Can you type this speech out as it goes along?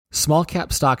small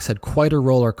cap stocks had quite a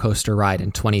roller coaster ride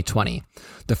in 2020.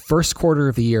 The first quarter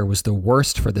of the year was the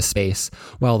worst for the space,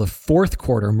 while the fourth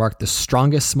quarter marked the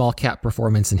strongest small cap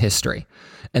performance in history.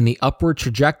 And the upward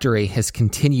trajectory has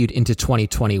continued into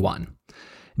 2021.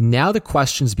 Now the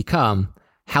questions become,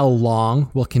 how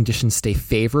long will conditions stay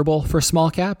favorable for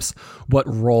small caps?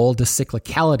 What role does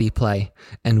cyclicality play?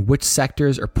 And which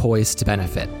sectors are poised to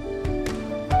benefit?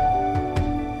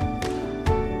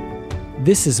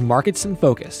 This is Markets in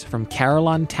Focus from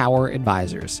Carillon Tower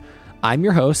Advisors. I'm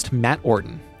your host, Matt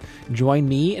Orton. Join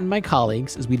me and my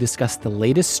colleagues as we discuss the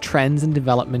latest trends and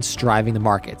developments driving the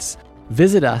markets.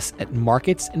 Visit us at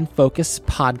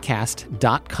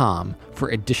marketsinfocuspodcast.com for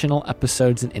additional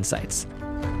episodes and insights.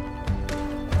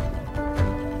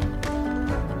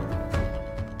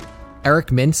 Eric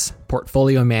Mintz,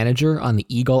 portfolio manager on the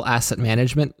Eagle Asset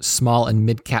Management small and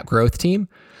mid-cap growth team,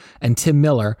 and Tim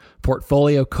Miller,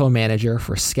 portfolio co-manager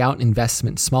for Scout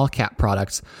Investment small cap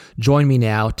products, join me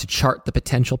now to chart the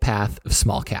potential path of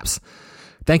small caps.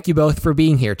 Thank you both for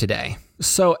being here today.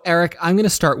 So, Eric, I'm going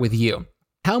to start with you.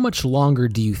 How much longer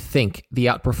do you think the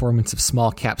outperformance of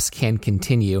small caps can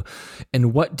continue,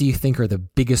 and what do you think are the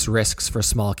biggest risks for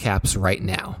small caps right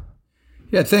now?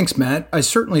 Yeah, thanks, Matt. I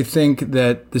certainly think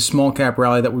that the small cap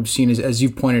rally that we've seen, is, as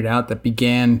you've pointed out, that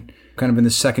began kind of in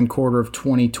the second quarter of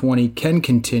 2020 can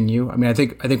continue. I mean, I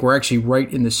think we're actually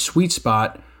right in the sweet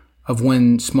spot of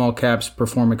when small caps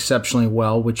perform exceptionally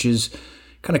well, which is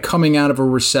kind of coming out of a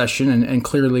recession. And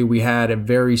clearly we had a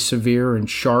very severe and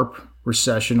sharp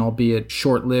recession, albeit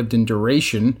short-lived in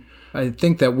duration. I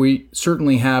think that we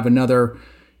certainly have another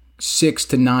 6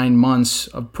 to 9 months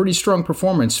of pretty strong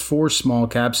performance for small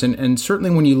caps. And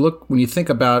certainly when you think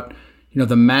about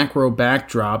the macro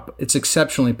backdrop, it's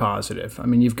exceptionally positive. I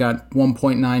mean, you've got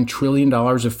 $1.9 trillion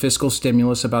of fiscal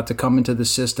stimulus about to come into the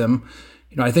system.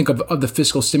 I think of the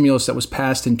fiscal stimulus that was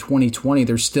passed in 2020,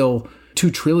 there's still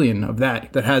 $2 trillion of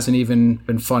that hasn't even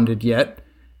been funded yet.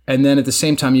 And then at the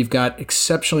same time, you've got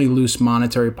exceptionally loose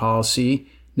monetary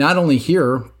policy, not only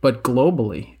here, but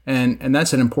globally. And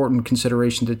that's an important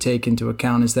consideration to take into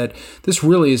account, is that this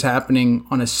really is happening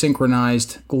on a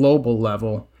synchronized global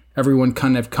level. Everyone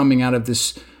kind of coming out of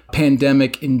this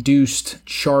pandemic-induced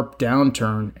sharp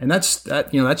downturn. And that's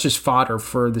just fodder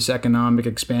for this economic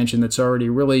expansion that's already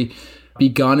really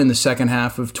begun in the second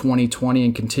half of 2020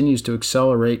 and continues to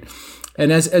accelerate.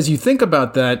 And as you think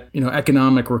about that,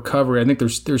 economic recovery, I think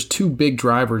there's two big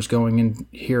drivers going in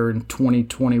here in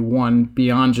 2021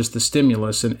 beyond just the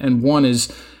stimulus. And one is,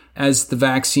 as the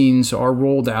vaccines are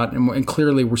rolled out, and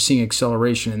clearly we're seeing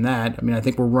acceleration in that. I mean, I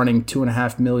think we're running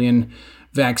 2.5 million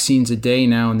vaccines a day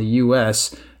now in the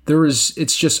U.S.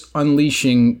 It's just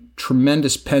unleashing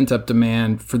tremendous pent-up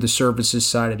demand for the services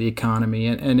side of the economy.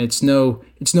 And it's no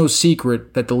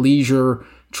secret that the leisure,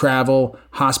 travel,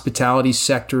 hospitality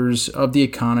sectors of the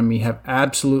economy have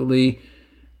absolutely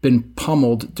been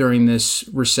pummeled during this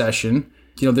recession.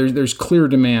 There's clear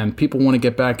demand. People want to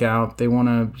get back out. They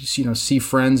want to, see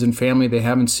friends and family they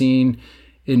haven't seen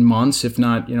in months, if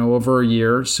not, over a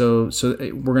year. So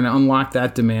we're going to unlock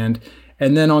that demand.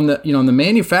 And then on the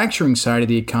manufacturing side of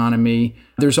the economy,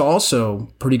 there's also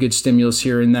pretty good stimulus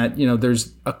here in that,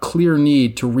 there's a clear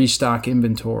need to restock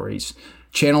inventories.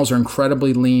 Channels are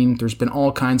incredibly lean. There's been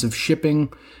all kinds of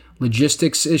shipping,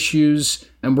 logistics issues,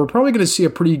 and we're probably going to see a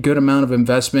pretty good amount of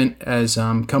investment as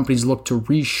companies look to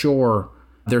reshore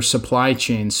their supply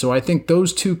chains. So I think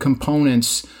those two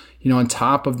components, on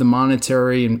top of the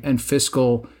monetary and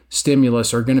fiscal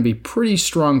stimulus, are going to be pretty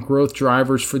strong growth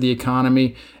drivers for the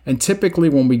economy. And typically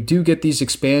when we do get these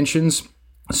expansions,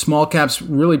 small caps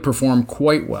really perform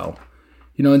quite well.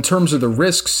 In terms of the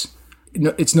risks,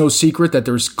 it's no secret that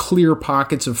there's clear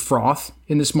pockets of froth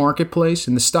in this marketplace,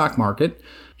 in the stock market.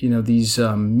 These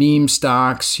meme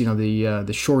stocks, the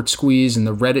short squeeze and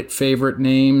the Reddit favorite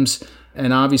names.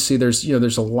 And obviously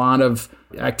there's a lot of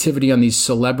activity on these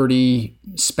celebrity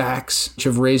SPACs, which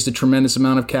have raised a tremendous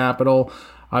amount of capital.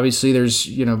 Obviously there's,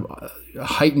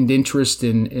 heightened interest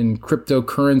in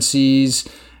cryptocurrencies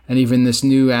and even this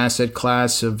new asset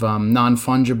class of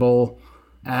non-fungible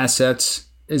assets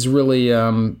is really,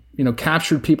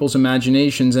 captured people's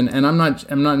imaginations. And I'm not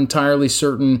entirely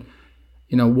certain,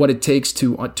 what it takes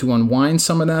to unwind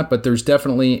some of that, but there's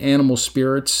definitely animal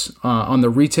spirits on the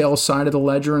retail side of the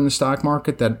ledger in the stock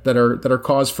market that are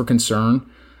cause for concern.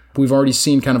 We've already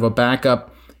seen kind of a backup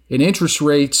in interest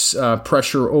rates,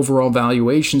 pressure overall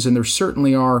valuations, and there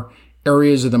certainly are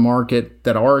areas of the market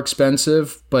that are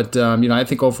expensive, but I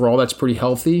think overall that's pretty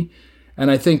healthy. And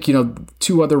I think,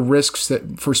 two other risks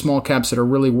that for small caps that are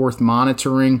really worth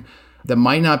monitoring that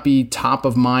might not be top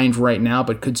of mind right now,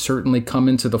 but could certainly come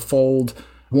into the fold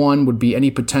One would be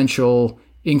any potential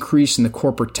increase in the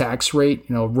corporate tax rate,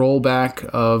 rollback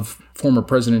of former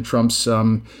President Trump's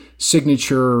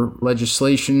signature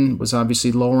legislation was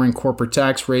obviously lowering corporate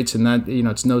tax rates. And that,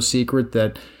 it's no secret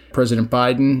that President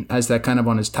Biden has that kind of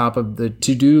on his top of the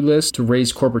to-do list to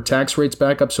raise corporate tax rates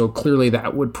back up. So clearly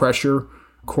that would pressure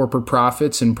corporate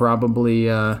profits and probably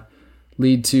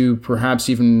lead to perhaps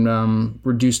even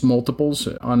reduced multiples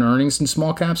on earnings in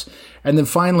small caps. And then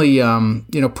finally,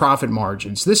 profit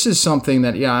margins. This is something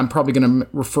that, I'm probably going to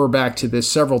refer back to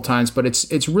this several times, but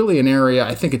it's really an area,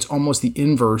 I think it's almost the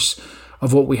inverse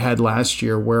of what we had last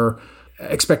year, where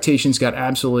expectations got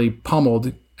absolutely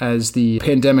pummeled as the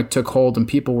pandemic took hold and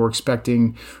people were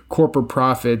expecting corporate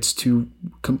profits to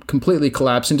completely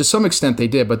collapse. And to some extent they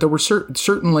did, but there were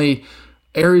certainly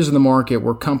areas of the market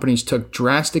where companies took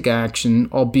drastic action,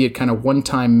 albeit kind of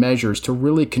one-time measures, to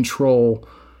really control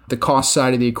the cost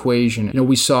side of the equation.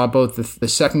 We saw both the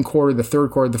second quarter, the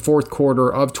third quarter, the fourth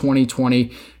quarter of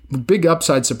 2020, big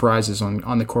upside surprises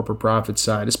on the corporate profit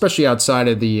side, especially outside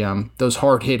of the those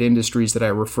hard-hit industries that I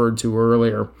referred to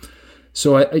earlier.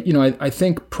 So I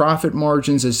think profit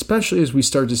margins, especially as we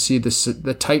start to see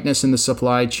the tightness in the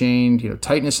supply chain,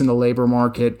 tightness in the labor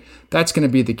market, that's going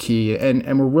to be the key.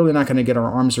 And we're really not going to get our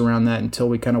arms around that until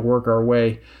we kind of work our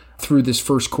way through this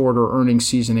first quarter earnings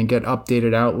season and get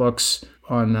updated outlooks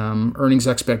on earnings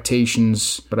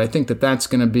expectations. But I think that's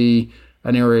going to be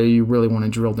an area you really want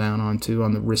to drill down onto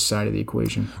on the risk side of the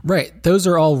equation. Right. Those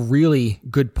are all really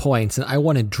good points. And I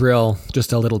want to drill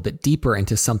just a little bit deeper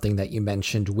into something that you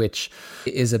mentioned, which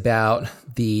is about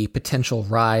the potential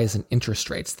rise in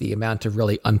interest rates, the amount of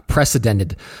really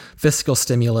unprecedented fiscal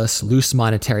stimulus, loose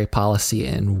monetary policy,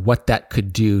 and what that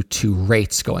could do to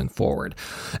rates going forward.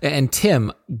 And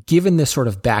Tim, given this sort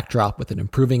of backdrop with an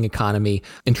improving economy,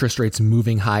 interest rates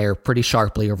moving higher pretty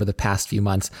sharply over the past few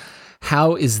months,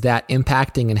 how is that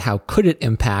impacting and how could it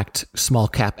impact small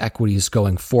cap equities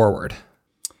going forward?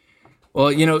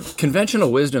 Well,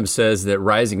 conventional wisdom says that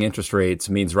rising interest rates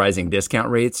means rising discount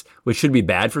rates, which should be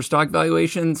bad for stock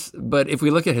valuations. But if we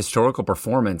look at historical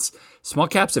performance, small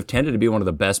caps have tended to be one of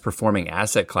the best performing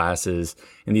asset classes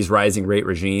in these rising rate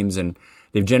regimes, and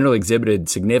they've generally exhibited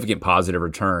significant positive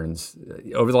returns.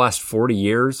 Over the last 40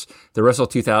 years, the Russell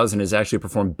 2000 has actually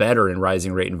performed better in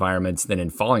rising rate environments than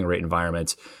in falling rate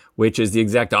environments, which is the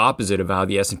exact opposite of how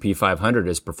the S&P 500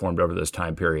 has performed over those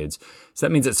time periods. So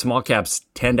that means that small caps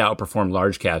tend to outperform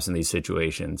large caps in these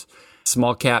situations.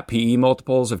 Small cap PE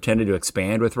multiples have tended to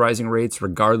expand with rising rates,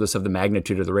 regardless of the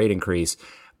magnitude of the rate increase.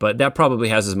 But that probably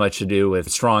has as much to do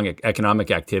with strong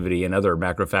economic activity and other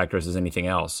macro factors as anything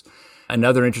else.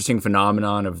 Another interesting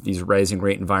phenomenon of these rising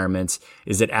rate environments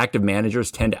is that active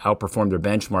managers tend to outperform their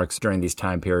benchmarks during these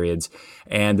time periods.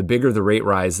 And the bigger the rate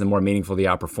rise, the more meaningful the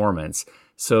outperformance.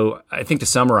 So I think to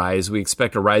summarize, we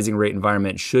expect a rising rate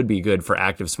environment should be good for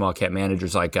active small cap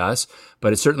managers like us,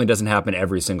 but it certainly doesn't happen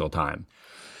every single time.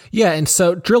 Yeah, and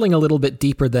so drilling a little bit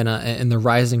deeper than in the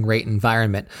rising rate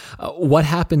environment, what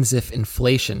happens if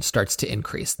inflation starts to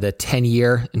increase? The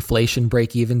 10-year inflation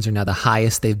break-evens are now the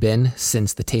highest they've been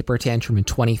since the taper tantrum in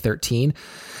 2013,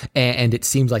 and it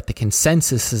seems like the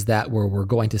consensus is that we're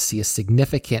going to see a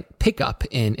significant pickup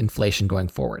in inflation going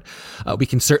forward. We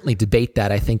can certainly debate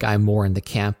that. I think I'm more in the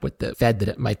camp with the Fed that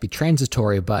it might be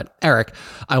transitory, but Eric,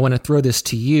 I want to throw this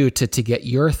to you to get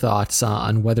your thoughts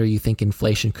on whether you think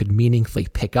inflation could meaningfully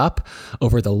pick up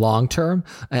over the long term,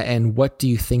 and what do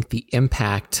you think the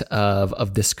impact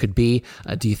of this could be?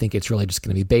 Do you think it's really just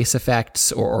going to be base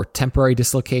effects or temporary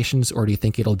dislocations, or do you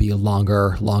think it'll be a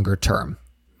longer term?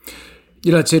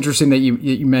 It's interesting that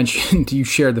you mentioned you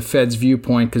share the Fed's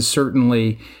viewpoint, because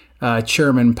certainly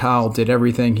Chairman Powell did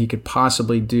everything he could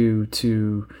possibly do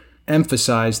to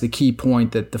emphasize the key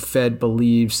point that the Fed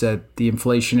believes that the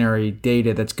inflationary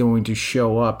data that's going to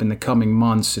show up in the coming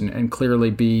months and clearly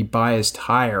be biased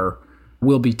higher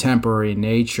will be temporary in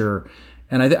nature.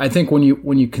 And I think when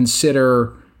you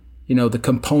consider the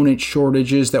component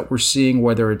shortages that we're seeing,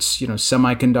 whether it's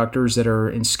semiconductors that are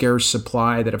in scarce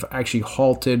supply that have actually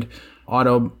halted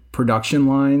auto production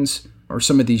lines, or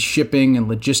some of these shipping and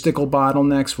logistical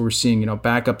bottlenecks we're seeing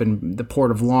back up in the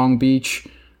port of Long Beach,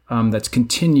 that's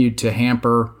continued to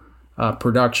hamper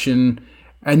production.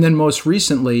 And then most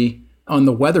recently on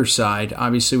the weather side,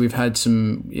 obviously we've had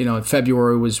some,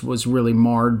 February was really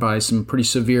marred by some pretty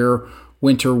severe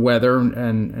winter weather,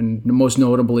 and most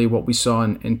notably what we saw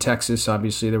in Texas.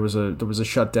 Obviously there was a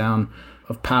shutdown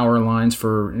of power lines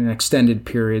for an extended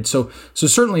period. So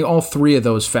certainly all three of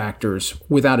those factors,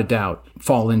 without a doubt,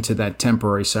 fall into that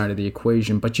temporary side of the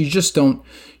equation. But you just don't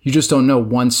know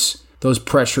once those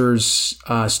pressures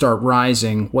start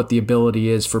rising what the ability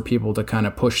is for people to kind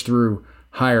of push through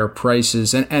higher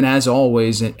prices. And as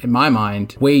always, in my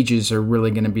mind, wages are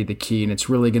really going to be the key, and it's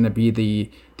really going to be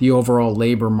the overall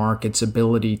labor market's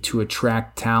ability to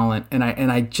attract talent. And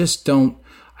I just don't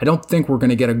think we're going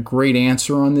to get a great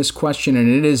answer on this question, and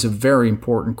it is a very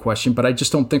important question, but I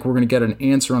just don't think we're going to get an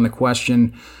answer on the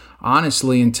question,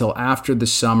 honestly, until after the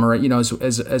summer.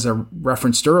 As I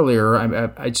referenced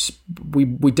earlier,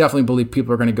 we definitely believe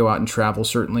people are going to go out and travel,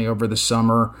 certainly over the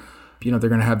summer. They're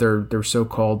going to have their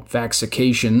so-called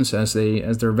vaccinations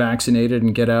as they're vaccinated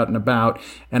and get out and about.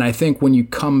 And I think when they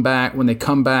come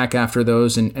back after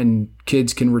those and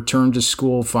kids can return to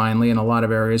school finally in a lot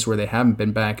of areas where they haven't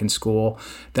been back in school,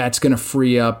 that's going to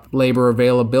free up labor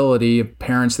availability of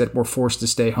parents that were forced to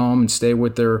stay home and stay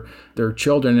with their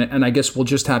children. And I guess we'll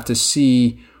just have to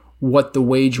see what the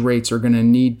wage rates are going to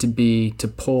need to be to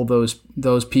pull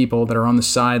those people that are on the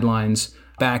sidelines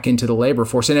back into the labor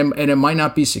force, and it might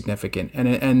not be significant, and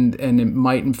it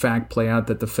might in fact play out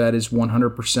that the Fed is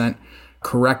 100%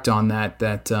 correct on that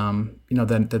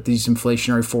these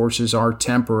inflationary forces are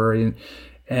temporary,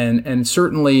 and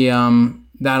certainly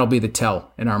that'll be the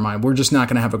tell in our mind. We're just not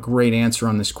going to have a great answer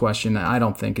on this question, I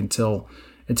don't think, until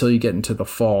you get into the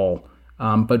fall.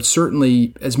 But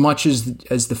certainly, as much as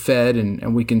the Fed,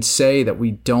 and we can say that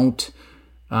we don't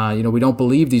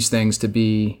believe these things to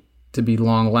be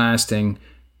long lasting.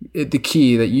 The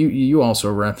key that you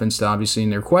also referenced, obviously,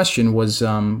 in your question was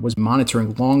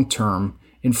monitoring long-term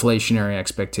inflationary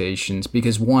expectations,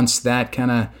 because once that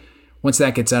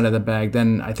gets out of the bag,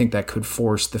 then I think that could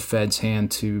force the Fed's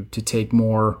hand to take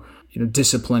more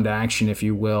disciplined action, if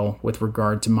you will, with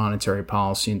regard to monetary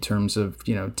policy in terms of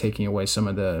taking away some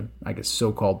of the, I guess,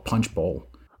 so-called punch bowl.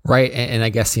 Right, and I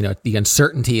guess the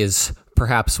uncertainty is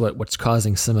perhaps what's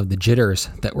causing some of the jitters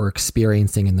that we're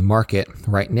experiencing in the market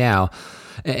right now.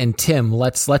 And Tim,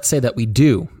 let's say that we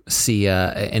do see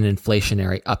an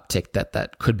inflationary uptick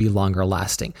that could be longer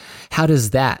lasting. How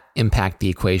does that impact the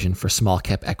equation for small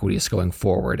cap equities going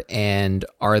forward? And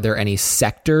are there any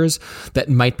sectors that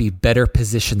might be better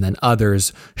positioned than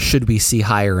others should we see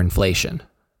higher inflation?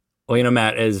 Well,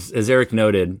 Matt, as Eric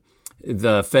noted,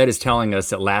 the Fed is telling us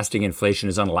that lasting inflation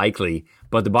is unlikely,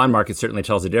 but the bond market certainly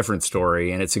tells a different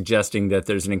story, and it's suggesting that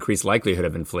there's an increased likelihood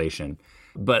of inflation.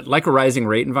 But like a rising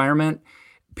rate environment,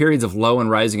 periods of low and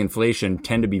rising inflation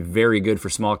tend to be very good for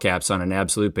small caps on an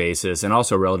absolute basis and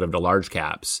also relative to large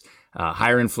caps.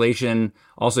 Higher inflation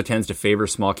also tends to favor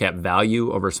small cap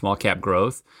value over small cap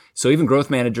growth. So even growth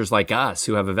managers like us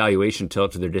who have a valuation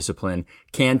tilt to their discipline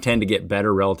can tend to get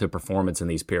better relative performance in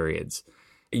these periods.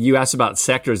 You asked about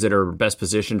sectors that are best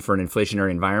positioned for an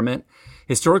inflationary environment.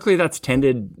 Historically, that's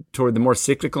tended toward the more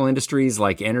cyclical industries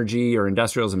like energy or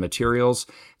industrials and materials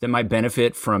that might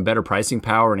benefit from better pricing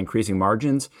power and increasing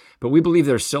margins. But we believe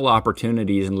there's still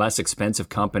opportunities in less expensive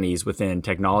companies within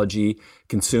technology,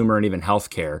 consumer, and even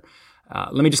healthcare.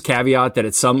 Let me just caveat that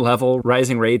at some level,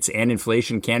 rising rates and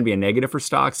inflation can be a negative for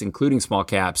stocks, including small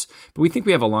caps, but we think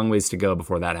we have a long ways to go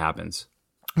before that happens.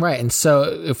 Right. And so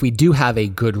if we do have a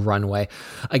good runway,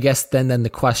 I guess then the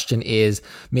question is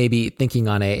maybe thinking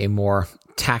on a more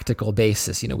tactical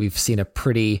basis. We've seen a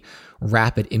pretty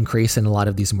rapid increase in a lot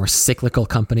of these more cyclical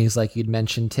companies like you'd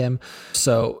mentioned, Tim.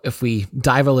 So if we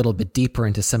dive a little bit deeper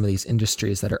into some of these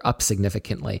industries that are up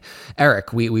significantly,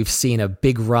 Eric, we've seen a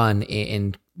big run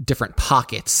in different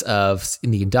pockets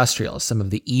in the industrials, some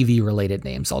of the EV related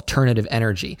names, alternative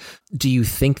energy. Do you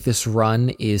think this run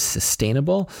is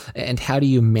sustainable? And how do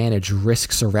you manage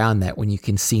risks around that when you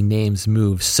can see names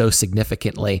move so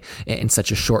significantly in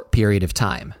such a short period of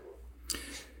time?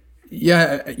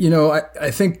 Yeah,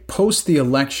 I think post the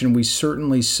election, we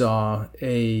certainly saw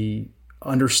a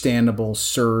understandable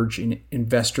surge in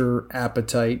investor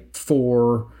appetite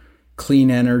for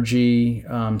clean energy,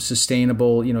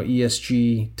 sustainable,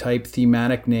 ESG type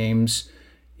thematic names,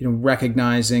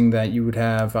 recognizing that you would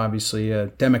have obviously a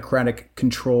Democratic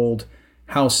controlled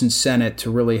House and Senate to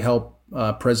really help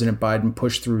President Biden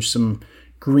push through some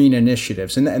green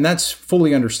initiatives. And that's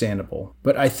fully understandable.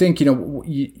 But I think,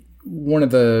 one of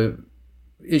the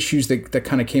issues that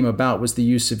kind of came about was the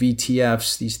use of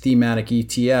ETFs, these thematic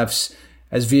ETFs,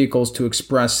 as vehicles to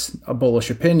express a bullish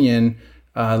opinion,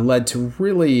 led to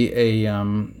really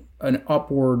an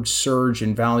upward surge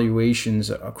in valuations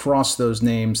across those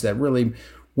names that really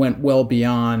went well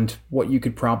beyond what you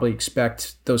could probably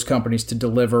expect those companies to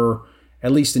deliver,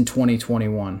 at least in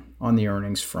 2021 on the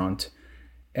earnings front.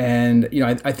 And,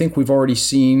 I think we've already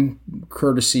seen,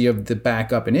 courtesy of the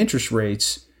backup in interest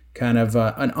rates, kind of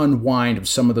an unwind of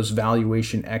some of those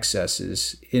valuation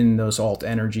excesses in those alt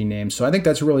energy names. So I think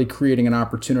that's really creating an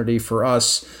opportunity for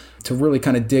us to really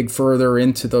kind of dig further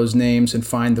into those names and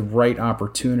find the right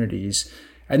opportunities.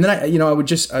 And then I would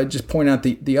just point out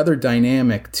the other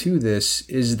dynamic to this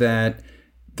is that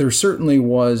there certainly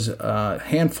was a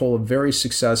handful of very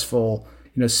successful,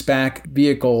 SPAC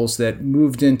vehicles that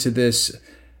moved into this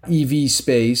EV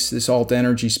space, this alt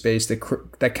energy space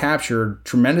that captured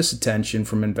tremendous attention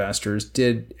from investors,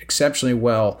 did exceptionally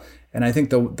well. And I think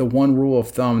the one rule of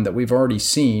thumb that we've already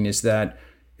seen is that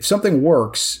if something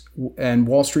works and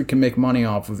Wall Street can make money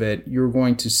off of it, you're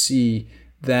going to see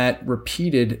that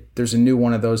repeated. There's a new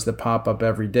one of those that pop up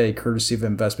every day, courtesy of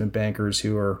investment bankers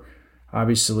who are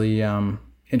obviously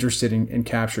interested in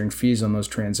capturing fees on those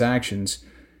transactions.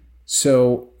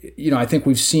 So, I think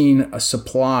we've seen a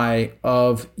supply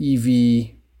of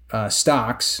EV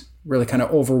stocks really kind of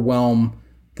overwhelm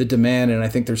the demand, and I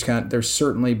think there's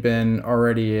certainly been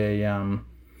already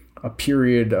a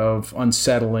period of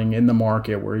unsettling in the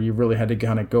market where you really had to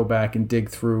kind of go back and dig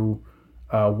through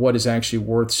what is actually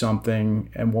worth something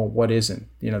and what isn't,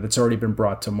 that's already been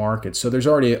brought to market. So there's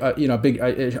already a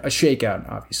shakeout,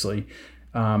 obviously,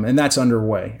 and that's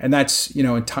underway, and that's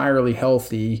entirely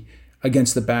healthy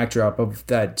against the backdrop of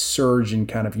that surge in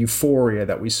kind of euphoria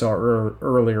that we saw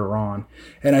earlier on.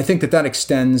 And I think that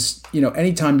extends,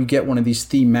 anytime you get one of these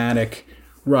thematic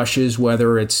rushes,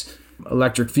 whether it's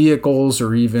electric vehicles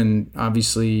or even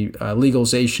obviously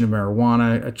legalization of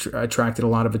marijuana attracted a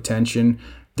lot of attention,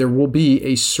 there will be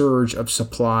a surge of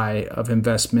supply of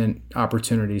investment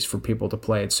opportunities for people to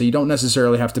play it. So you don't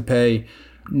necessarily have to pay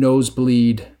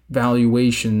nosebleed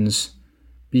valuations,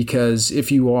 because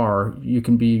if you are, you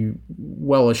can be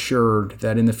well assured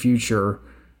that in the future,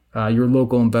 your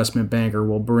local investment banker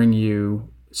will bring you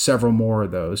several more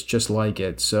of those just like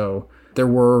it. So there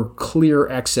were clear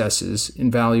excesses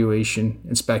in valuation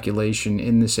and speculation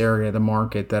in this area of the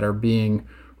market that are being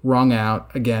wrung out.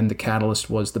 Again, the catalyst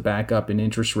was the backup in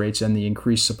interest rates and the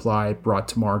increased supply brought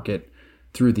to market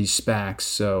through these SPACs.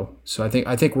 So I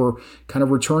think we're kind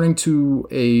of returning to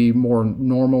a more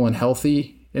normal and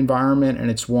healthy environment,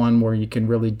 and it's one where you can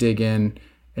really dig in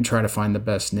and try to find the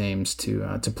best names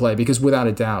to play, because without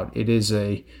a doubt it is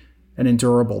an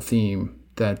endurable theme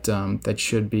that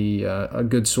should be a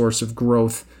good source of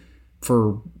growth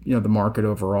for the market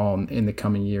overall in the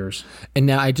coming years. And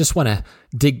now I just want to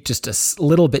dig just a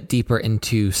little bit deeper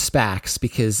into SPACs,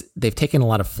 because they've taken a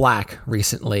lot of flack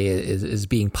recently as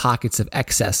being pockets of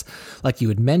excess, like you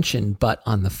had mentioned. But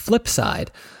on the flip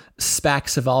side,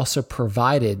 SPACs have also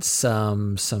provided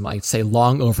some I'd say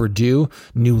long overdue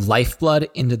new lifeblood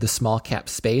into the small cap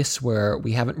space, where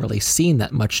we haven't really seen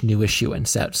that much new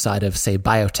issuance outside of, say,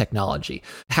 biotechnology.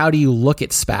 How do you look at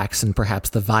SPACs and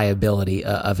perhaps the viability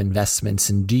of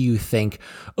investments? And do you think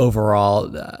overall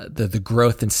the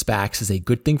growth in SPACs is a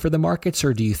good thing for the markets,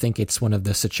 or do you think it's one of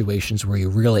the situations where you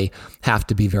really have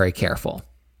to be very careful?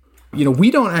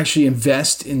 We don't actually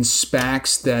invest in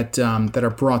SPACs that are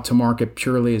brought to market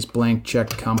purely as blank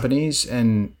check companies.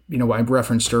 And, I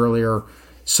referenced earlier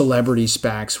celebrity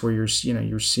SPACs where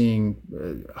you're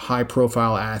seeing high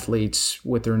profile athletes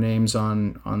with their names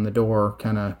on the door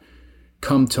kind of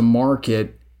come to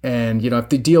market. And, if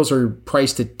the deals are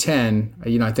priced at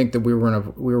 10, I think that we were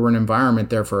in an environment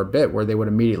there for a bit where they would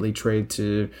immediately trade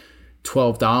to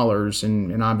 $12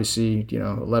 and obviously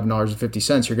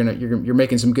 $11.50. You're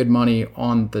making some good money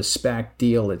on the SPAC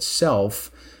deal itself,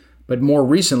 but more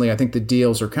recently I think the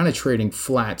deals are kind of trading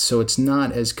flat, so it's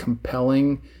not as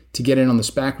compelling to get in on the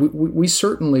SPAC. We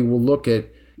certainly will look at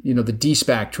the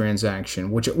de-SPAC transaction,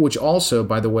 which also,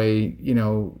 by the way,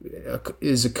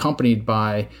 is accompanied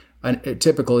by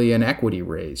typically an equity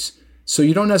raise. So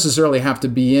you don't necessarily have to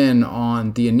be in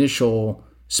on the initial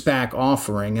SPAC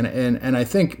offering, and I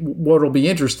think what'll be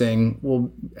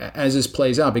interesting as this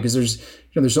plays out, because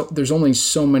there's only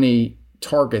so many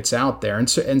targets out there,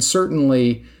 and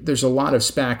certainly there's a lot of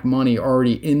SPAC money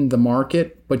already in the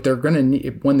market, but they're going to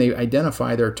need, when they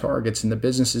identify their targets and the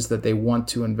businesses that they want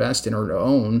to invest in or to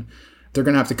own, they're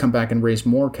going to have to come back and raise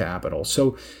more capital.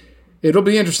 So it'll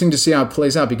be interesting to see how it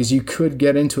plays out, because you could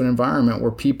get into an environment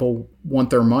where people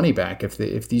want their money back if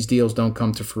these deals don't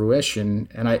come to fruition.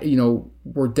 And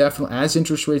we're definitely, as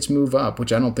interest rates move up,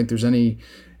 which I don't think there's any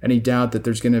doubt that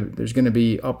there's gonna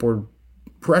be upward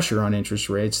pressure on interest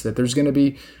rates, that there's gonna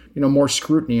be more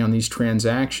scrutiny on these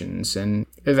transactions, and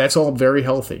that's all very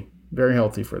healthy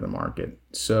for the market.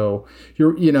 So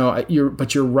you're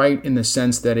right in the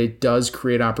sense that it does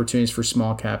create opportunities for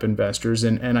small cap investors,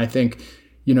 and I think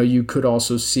you could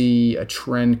also see a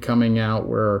trend coming out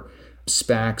where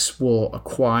SPACs will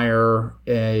acquire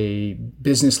a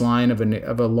business line of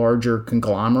a larger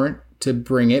conglomerate to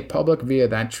bring it public via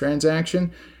that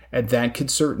transaction. And that could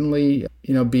certainly,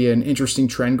 be an interesting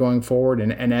trend going forward.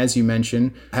 And as you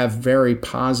mentioned, have very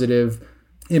positive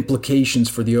implications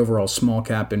for the overall small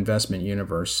cap investment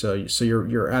universe. So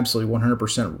you're absolutely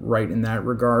 100% right in that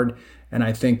regard. And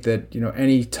I think that,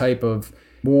 any type of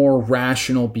more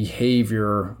rational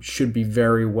behavior should be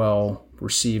very well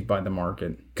received by the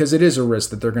market, because it is a risk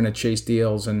that they're going to chase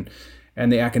deals, and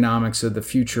the economics of the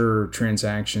future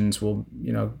transactions will,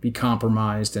 be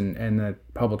compromised, and the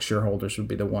public shareholders would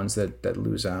be the ones that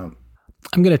lose out.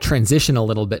 I'm going to transition a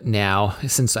little bit now,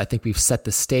 since I think we've set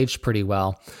the stage pretty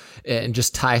well, and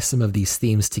just tie some of these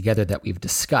themes together that we've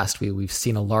discussed. We've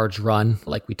seen a large run,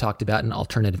 like we talked about, in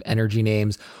alternative energy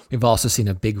names. We've also seen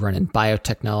a big run in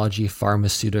biotechnology,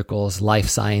 pharmaceuticals, life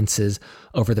sciences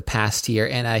over the past year.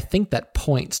 And I think that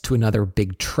points to another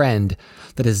big trend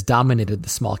that has dominated the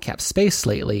small cap space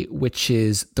lately, which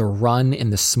is the run in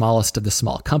the smallest of the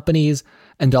small companies,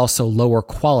 and also lower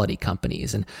quality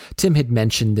companies. And Tim had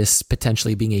mentioned this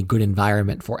potentially being a good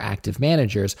environment for active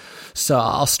managers. So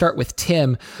I'll start with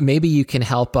Tim. Maybe you can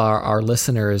help our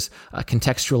listeners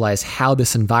contextualize how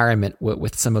this environment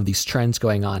with some of these trends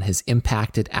going on has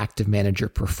impacted active manager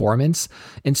performance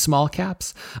in small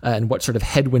caps, and what sort of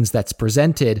headwinds that's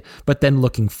presented, but then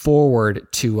looking forward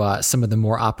to some of the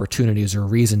more opportunities or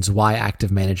reasons why active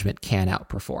management can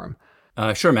outperform.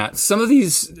 Sure, Matt. Some of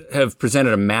these have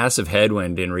presented a massive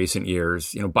headwind in recent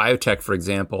years. Biotech, for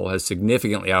example, has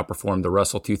significantly outperformed the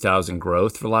Russell 2000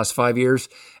 growth for the last 5 years,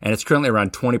 and it's currently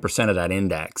around 20% of that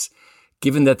index.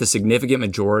 Given that the significant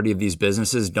majority of these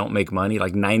businesses don't make money,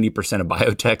 like 90% of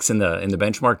biotechs in the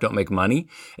benchmark don't make money,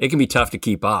 it can be tough to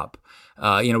keep up.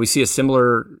 We see a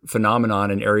similar phenomenon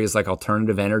in areas like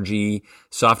alternative energy,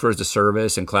 software as a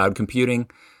service, and cloud computing.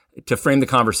 To frame the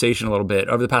conversation a little bit,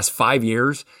 over the past 5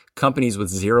 years, companies with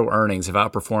zero earnings have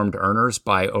outperformed earners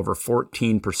by over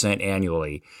 14%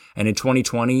 annually. And in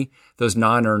 2020, those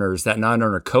non-earners, that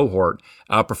non-earner cohort,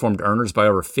 outperformed earners by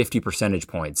over 50 percentage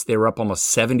points. They were up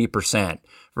almost 70%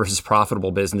 versus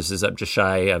profitable businesses up just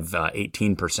shy of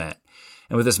 18%.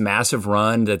 And with this massive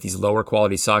run that these lower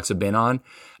quality stocks have been on,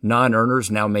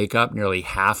 non-earners now make up nearly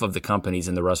half of the companies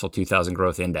in the Russell 2000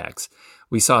 Growth Index.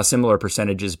 We saw similar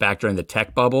percentages back during the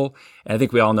tech bubble, and I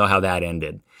think we all know how that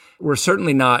ended. We're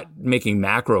certainly not making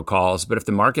macro calls, but if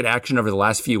the market action over the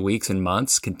last few weeks and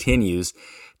months continues,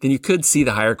 then you could see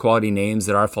the higher quality names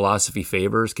that our philosophy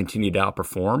favors continue to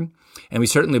outperform. And we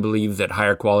certainly believe that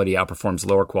higher quality outperforms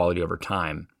lower quality over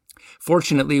time.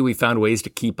 Fortunately, we found ways to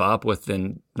keep up with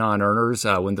the non-earners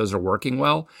when those are working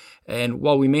well. And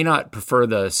while we may not prefer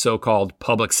the so-called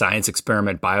public science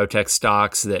experiment biotech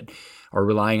stocks that are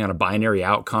relying on a binary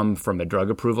outcome from a drug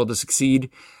approval to succeed,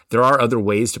 there are other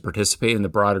ways to participate in the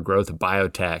broader growth of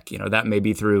biotech. That may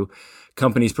be through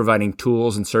companies providing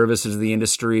tools and services to the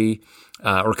industry,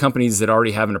 or companies that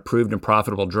already have an approved and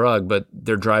profitable drug, but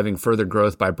they're driving further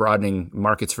growth by broadening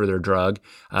markets for their drug,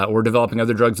 or developing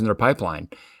other drugs in their pipeline.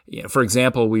 For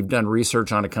example, we've done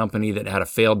research on a company that had a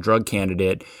failed drug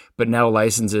candidate, but now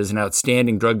licenses an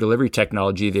outstanding drug delivery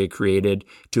technology they created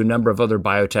to a number of other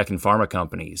biotech and pharma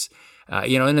companies. And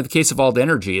in the case of Alt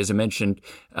Energy, as I mentioned,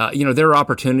 there are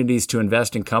opportunities to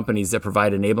invest in companies that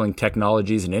provide enabling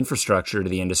technologies and infrastructure to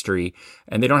the industry,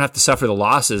 and they don't have to suffer the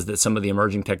losses that some of the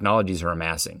emerging technologies are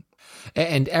amassing.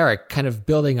 And Eric, kind of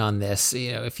building on this,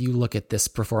 if you look at this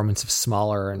performance of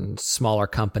smaller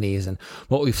companies and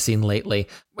what we've seen lately,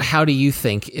 how do you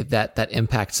think that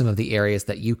impacts some of the areas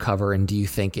that you cover? And do you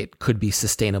think it could be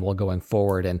sustainable going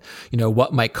forward? And,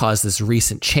 what might cause this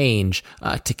recent change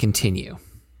to continue?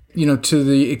 To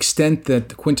the extent that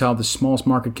the quintile of the smallest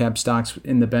market cap stocks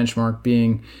in the benchmark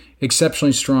being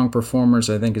exceptionally strong performers,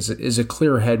 I think is a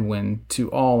clear headwind to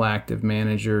all active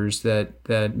managers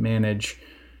that manage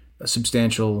a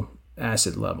substantial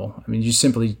asset level. I mean, you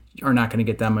simply are not going to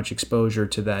get that much exposure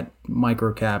to that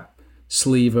micro cap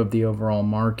sleeve of the overall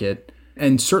market.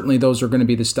 And certainly those are going to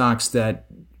be the stocks that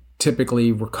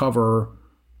typically recover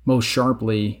most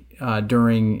sharply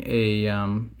during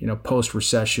a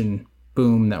post-recession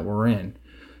boom that we're in.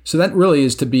 So that really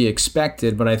is to be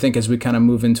expected. But I think as we kind of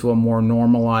move into a more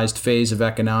normalized phase of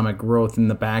economic growth in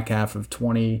the back half of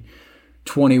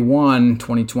 2021,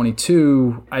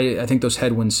 2022, I think those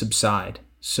headwinds subside.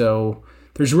 So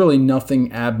there's really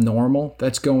nothing abnormal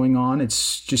that's going on.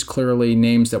 It's just clearly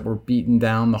names that were beaten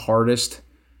down the hardest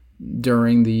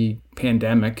during the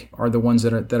pandemic are the ones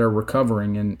that are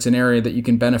recovering. And it's an area that you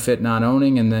can benefit not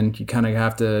owning, and then you kind of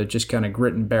have to just kind of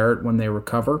grit and bear it when they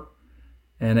recover.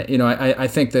 And, I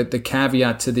think that the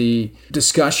caveat to the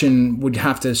discussion would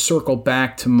have to circle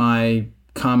back to my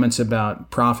comments about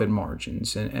profit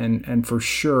margins. And for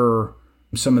sure,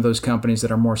 some of those companies that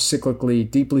are more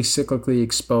deeply cyclically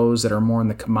exposed, that are more on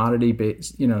the commodity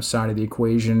side of the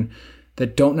equation,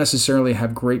 that don't necessarily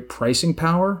have great pricing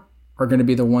power, are going to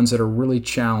be the ones that are really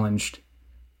challenged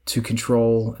to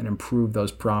control and improve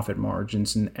those profit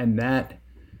margins. And that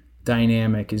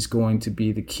dynamic is going to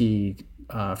be the key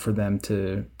for them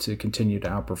to continue to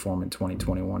outperform in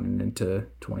 2021 and into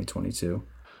 2022.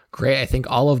 Great. I think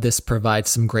all of this provides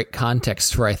some great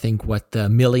context for, I think, what the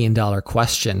 $1 million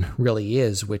question really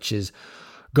is, which is,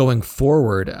 going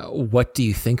forward, what do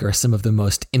you think are some of the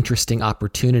most interesting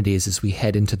opportunities as we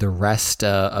head into the rest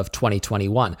of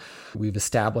 2021? We've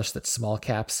established that small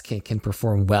caps can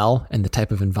perform well in the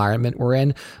type of environment we're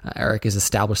in. Eric has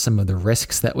established some of the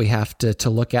risks that we have to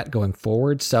look at going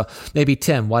forward. So maybe,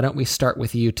 Tim, why don't we start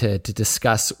with you to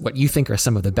discuss what you think are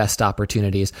some of the best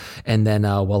opportunities, and then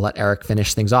we'll let Eric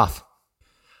finish things off.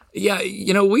 Yeah,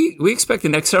 we expect the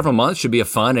next several months should be a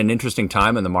fun and interesting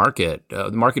time in the market. The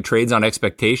market trades on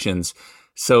expectations.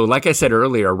 So like I said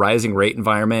earlier, a rising rate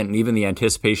environment and even the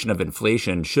anticipation of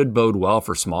inflation should bode well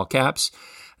for small caps.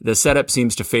 The setup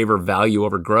seems to favor value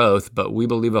over growth, but we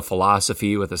believe a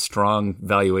philosophy with a strong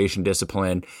valuation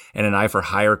discipline and an eye for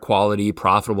higher quality,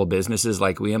 profitable businesses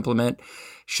like we implement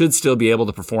should still be able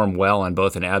to perform well on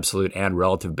both an absolute and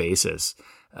relative basis.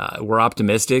 We're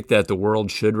optimistic that the world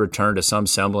should return to some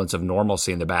semblance of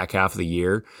normalcy in the back half of the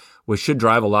year, which should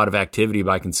drive a lot of activity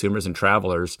by consumers and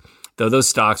travelers, though those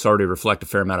stocks already reflect a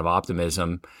fair amount of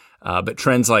optimism. But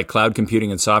trends like cloud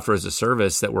computing and software as a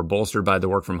service that were bolstered by the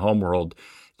work from home world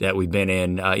that we've been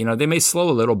in, they may slow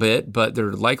a little bit, but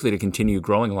they're likely to continue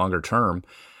growing longer term.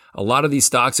 A lot of these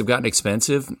stocks have gotten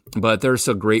expensive, but there are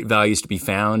still great values to be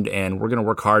found, and we're going to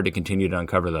work hard to continue to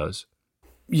uncover those.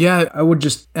 Yeah, I would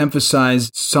just emphasize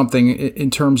something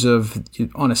in terms of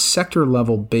on a sector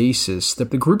level basis,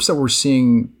 that the groups that we're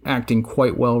seeing acting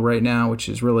quite well right now, which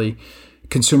is really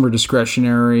consumer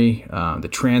discretionary, the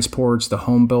transports, the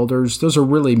home builders, those are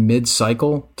really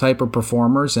mid-cycle type of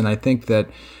performers. And I think that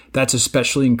that's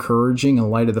especially encouraging in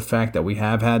light of the fact that we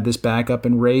have had this backup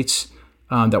in rates,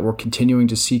 that we're continuing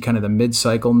to see kind of the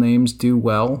mid-cycle names do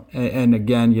well. And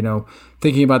again,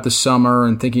 thinking about the summer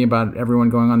and thinking about everyone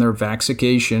going on their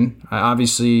vacation,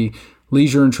 obviously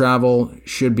leisure and travel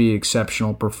should be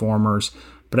exceptional performers.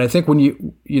 But I think when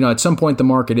you at some point the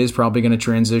market is probably going to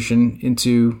transition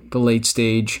into the late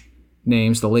stage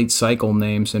names, the late cycle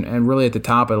names, and really at the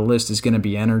top of the list is going to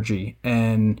be energy.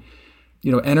 And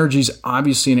energy is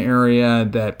obviously an area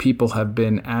that people have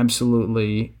been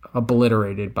absolutely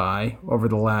obliterated by over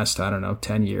the last,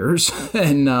 10 years.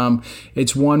 And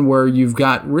it's one where you've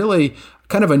got really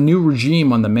kind of a new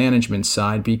regime on the management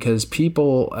side, because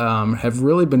people have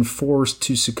really been forced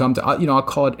to succumb to, I'll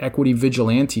call it equity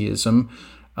vigilantism.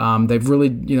 They've really,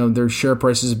 their share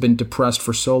prices have been depressed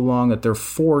for so long that they're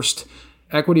forced.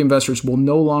 Equity investors will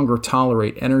no longer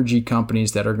tolerate energy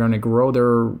companies that are going to grow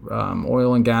their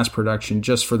oil and gas production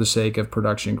just for the sake of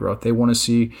production growth. They want to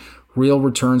see real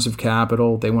returns of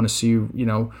capital. They want to see,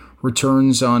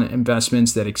 returns on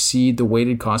investments that exceed the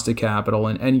weighted cost of capital.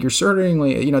 And you're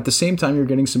certainly, at the same time, you're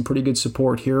getting some pretty good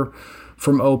support here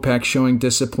from OPEC showing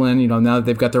discipline, now that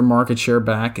they've got their market share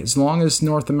back. As long as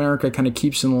North America kind of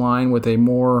keeps in line with a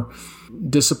more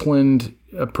disciplined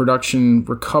production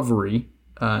recovery,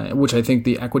 which I think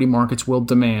the equity markets will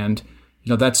demand,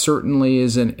 that certainly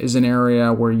is an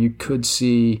area where you could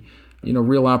see,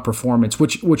 real outperformance,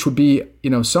 which would be,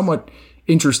 somewhat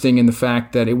interesting in the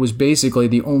fact that it was basically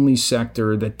the only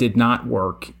sector that did not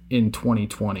work in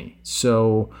 2020.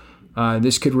 So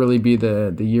this could really be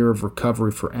the year of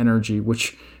recovery for energy,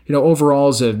 which, overall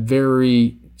is a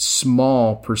very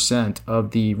small percent of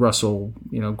the Russell,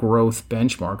 growth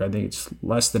benchmark. I think it's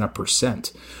less than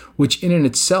 1%, which in and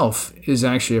itself is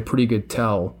actually a pretty good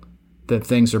tell that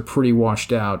things are pretty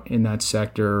washed out in that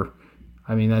sector.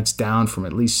 I mean, that's down from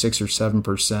at least 6 or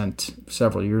 7%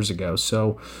 several years ago.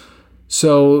 So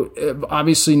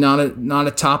obviously not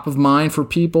a top of mind for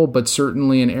people, but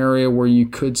certainly an area where you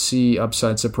could see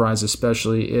upside surprise,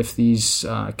 especially if these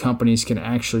companies can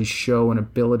actually show an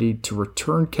ability to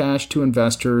return cash to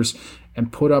investors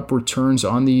and put up returns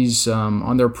on these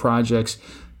on their projects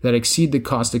that exceed the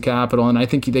cost of capital. And I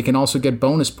think they can also get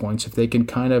bonus points if they can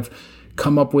kind of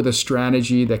come up with a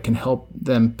strategy that can help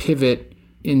them pivot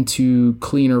into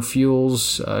cleaner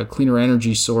fuels, cleaner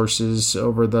energy sources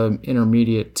over the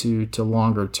intermediate to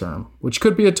longer term, which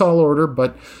could be a tall order,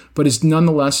 but is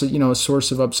nonetheless a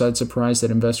source of upside surprise that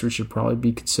investors should probably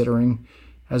be considering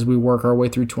as we work our way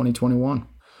through 2021.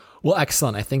 Well,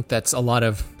 excellent. I think that's a lot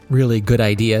of really good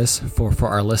ideas for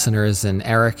our listeners. And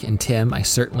Eric and Tim, I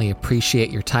certainly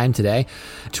appreciate your time today.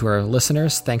 To our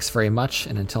listeners, thanks very much.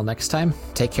 And until next time,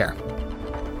 take care.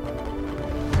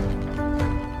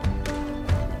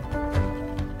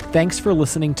 Thanks for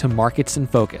listening to Markets in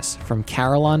Focus from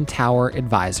Carillon Tower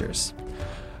Advisors.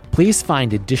 Please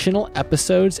find additional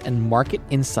episodes and market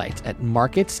insights at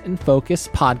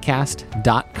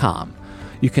marketsinfocuspodcast.com.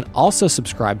 You can also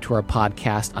subscribe to our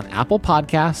podcast on Apple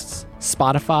Podcasts,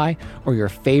 Spotify, or your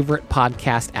favorite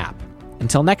podcast app.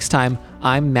 Until next time,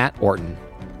 I'm Matt Orton.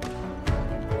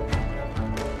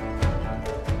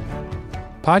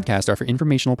 Podcasts are for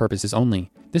informational purposes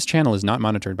only. This channel is not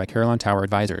monitored by Carillon Tower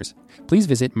Advisors. Please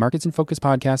visit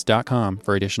marketsinfocuspodcast.com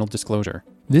for additional disclosure.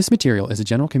 This material is a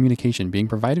general communication being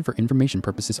provided for information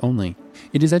purposes only.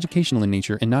 It is educational in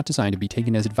nature and not designed to be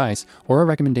taken as advice or a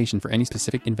recommendation for any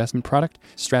specific investment product,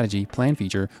 strategy, plan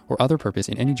feature, or other purpose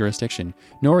in any jurisdiction,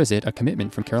 nor is it a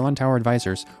commitment from Carillon Tower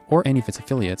Advisors or any of its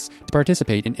affiliates to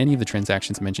participate in any of the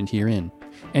transactions mentioned herein.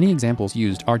 Any examples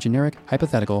used are generic,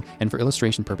 hypothetical, and for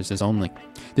illustration purposes only.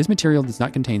 This material does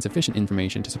not contain sufficient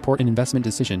information to support an investment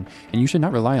decision, and you should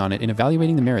not rely on it in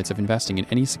evaluating the merits of investing in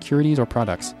any securities or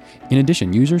products. In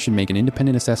addition, users should make an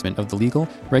independent assessment of the legal,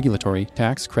 regulatory,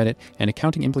 tax, credit, and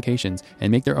accounting implications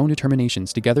and make their own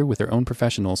determinations together with their own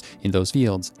professionals in those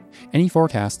fields. Any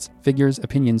forecasts, figures,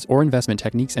 opinions, or investment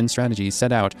techniques and strategies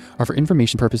set out are for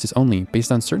information purposes only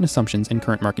based on certain assumptions and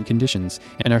current market conditions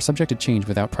and are subject to change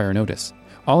without prior notice.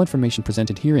 All information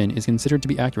presented herein is considered to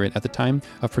be accurate at the time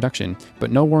of production,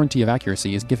 but no warranty of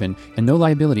accuracy is given and no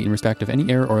liability in respect of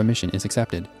any error or omission is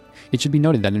accepted. It should be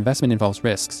noted that investment involves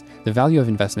risks. The value of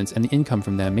investments and the income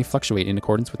from them may fluctuate in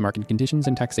accordance with market conditions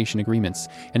and taxation agreements,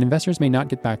 and investors may not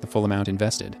get back the full amount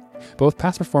invested. Both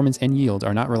past performance and yield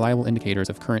are not reliable indicators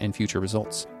of current and future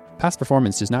results. Past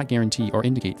performance does not guarantee or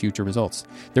indicate future results.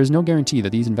 There is no guarantee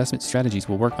that these investment strategies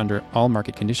will work under all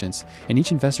market conditions, and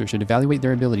each investor should evaluate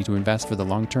their ability to invest for the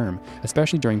long term,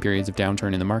 especially during periods of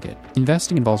downturn in the market.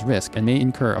 Investing involves risk and may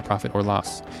incur a profit or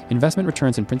loss. Investment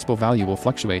returns and principal value will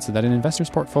fluctuate so that an investor's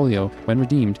portfolio, when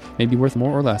redeemed, may be worth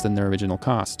more or less than their original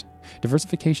cost.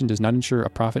 Diversification does not ensure a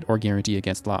profit or guarantee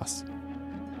against loss.